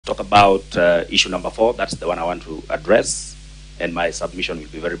Talk about issue number 4. That's the one I want to address, and my submission will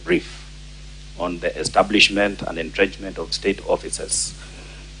be very brief on the establishment and entrenchment of state officers.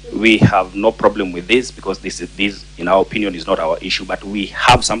 We have no problem with this because this, in our opinion, is not our issue, but we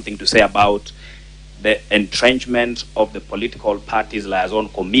have something to say about the entrenchment of the political parties' liaison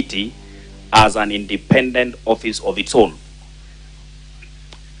committee as an independent office of its own.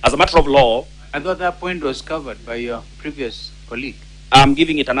 As a matter of law, I thought that point was covered by your previous colleague. I'm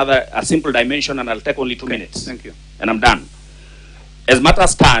giving it a simple dimension, and I'll take only 2 minutes. Thank you. And I'm done. As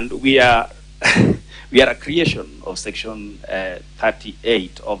matters stand, we are we are a creation of Section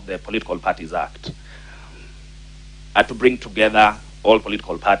 38 of the Political Parties Act to bring together all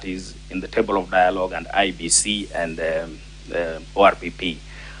political parties in the table of dialogue and IBC and ORPP.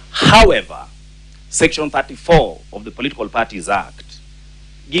 However, Section 34 of the Political Parties Act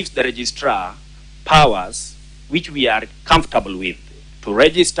gives the registrar powers which we are comfortable with to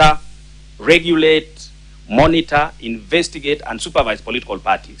register, regulate, monitor, investigate, and supervise political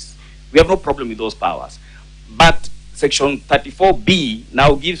parties. We have no problem with those powers. But Section 34B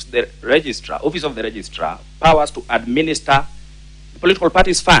now gives the registrar, Office of the Registrar, powers to administer the political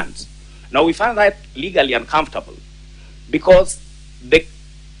parties' funds. Now we find that legally uncomfortable because the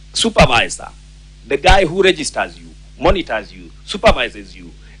supervisor, the guy who registers you, monitors you, supervises you,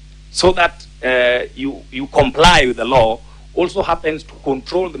 so that you comply with the law, also happens to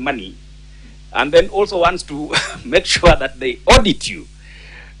control the money, and then also wants to make sure that they audit you.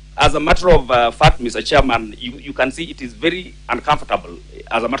 As a matter of fact, Mr. Chairman, you can see it is very uncomfortable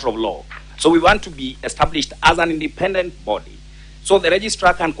as a matter of law. So we want to be established as an independent body, so the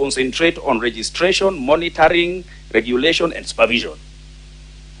registrar can concentrate on registration, monitoring, regulation, and supervision.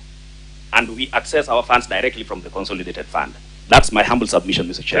 And we access our funds directly from the consolidated fund. That's my humble submission,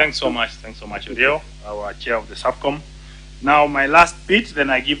 Mr. Chair. Thanks so much, Rio, our chair of the SAFCOM. Now, my last bit, then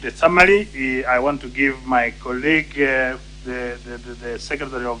I give the summary. I want to give my colleague, the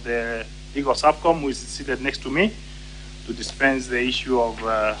secretary of the legal SAFCOM, who is seated next to me, to dispense the issue of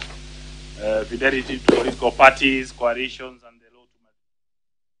fidelity to political parties, coalitions, and the law to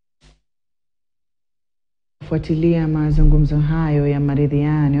fuatilia mazungumzo hayo ya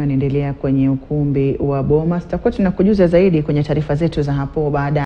maridhiano yanaendelea kwenye ukumbi wa Bomas. Tutakuwa tunakujuza zaidi kwenye taarifa zetu za hapo baada.